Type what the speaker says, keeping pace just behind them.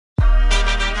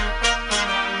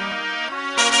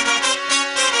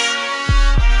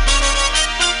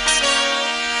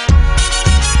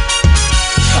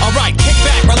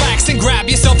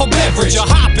courage.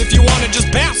 A hop if you wanna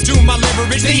just bounce to my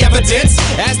leverage. The evidence,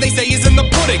 as they say, is in the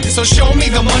pudding. So show me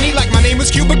the money like my name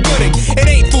was Cuba Gooding. It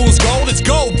ain't fool's gold, it's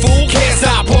gold, fool. Can't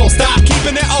stop, won't stop,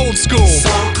 keeping it old school.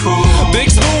 So cool. Big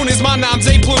Spoon is my nom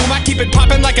de plume. I keep it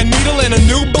popping like a needle in a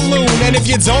new balloon. And if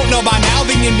you don't know by now,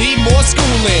 then you need more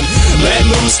schooling. Let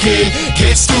loose, kid,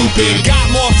 get stupid. Got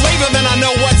more flavor than I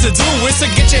know what to do. It's to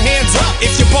get your hands up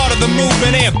if you're part of the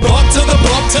movement. And bump to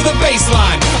the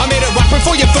baseline. I made it rock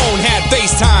before your phone had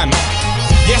FaceTime.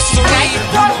 Yes, sir.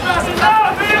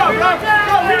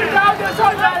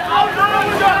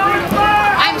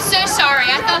 I'm so sorry.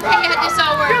 I thought they had this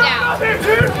all worked out.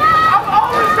 I'm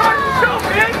always trying to show,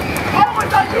 man.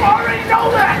 Always like you already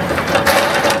know that.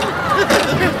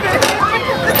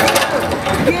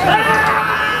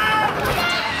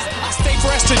 I stay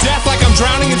fresh to death like I'm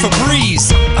drowning in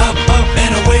Febreze. Up, up,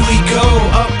 and away we go.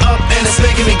 Up, up, and it's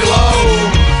making me glow.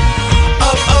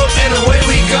 Up, up, and away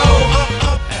we go. Up,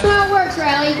 up. How it works,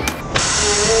 Riley.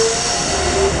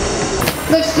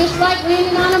 Looks just like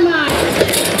landing on a mine.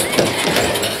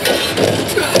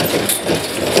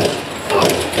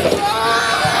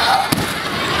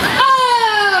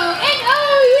 Oh, and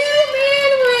OU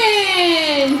man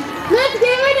wins. Let's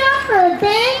give it up for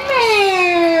Ben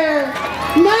Mayer.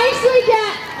 Nicely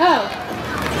done. Oh.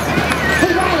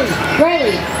 Hey,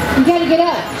 Riley, you gotta get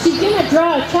up. She's gonna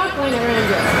draw a chalk line around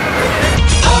you.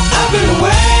 Up, up, and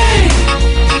away.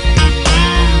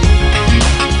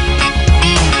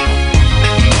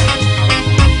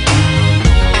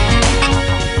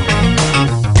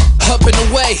 Up and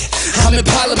away, I'm in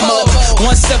pilot mode.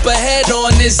 One step ahead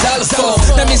on this xylophone.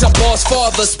 That means I'm boss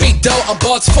father. Speak though, I'm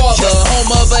boss father.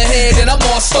 Home of a head and I'm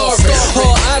all starving.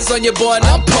 All eyes on your boy and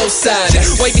I'm post-side.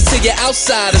 Wavy to your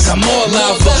outsiders, I'm more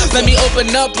lava. Let me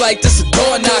open up like this a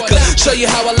door knocker. Show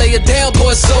you how I lay it down,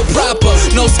 boy, it's so proper.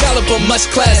 No scholar but much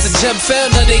class. A gem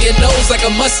found under your nose like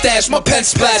a mustache. My pen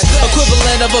splash,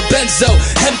 equivalent of a benzo,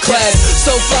 hem class.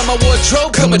 So far my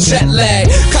wardrobe come a jet lag.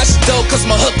 Cautious though, cause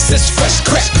my hooks is fresh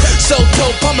crack. So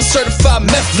dope, I'm a certified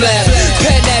meth lab.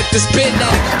 Pen actor, spin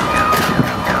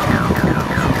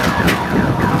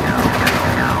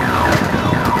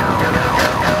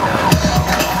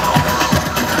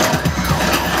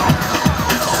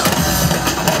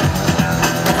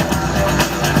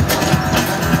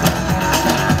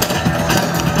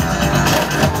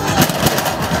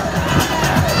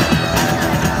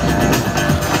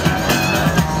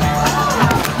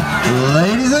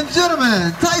Ladies and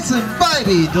gentlemen, Tyson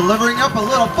Bybee delivering up a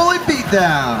little fully beat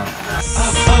down.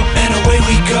 Up, up, and away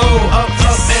we go. Up,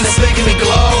 up, and it's making me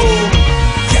glow.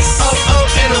 Yes. Up, up,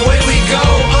 and away we go.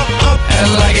 Up, up,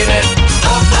 and liking it.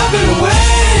 Up, up, and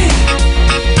away.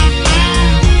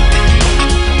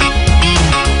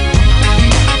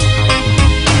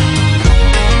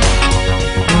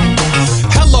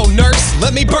 Hello, nurse,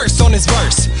 let me burst on this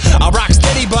verse. I rock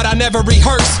steady, but I never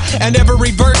rehearse. And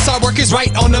every verse I work is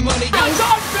right on the money. I'm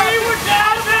sorry,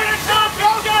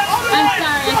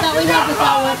 I thought we had this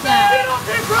all worked out.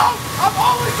 I'm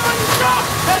always on the top.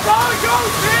 That's all it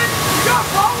goes, man. You got a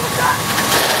problem with that?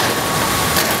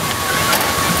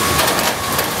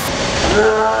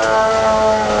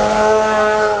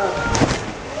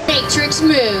 Matrix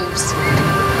moves.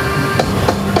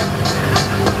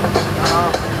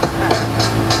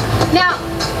 Now,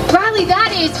 Riley,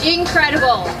 that is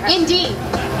incredible, indeed.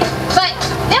 But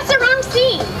that's the wrong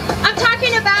scene. I'm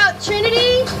talking about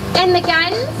Trinity and the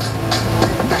guns.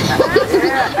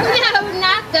 No,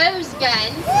 not those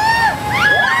guns.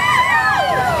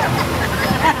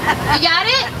 You got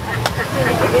it?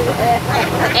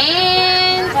 And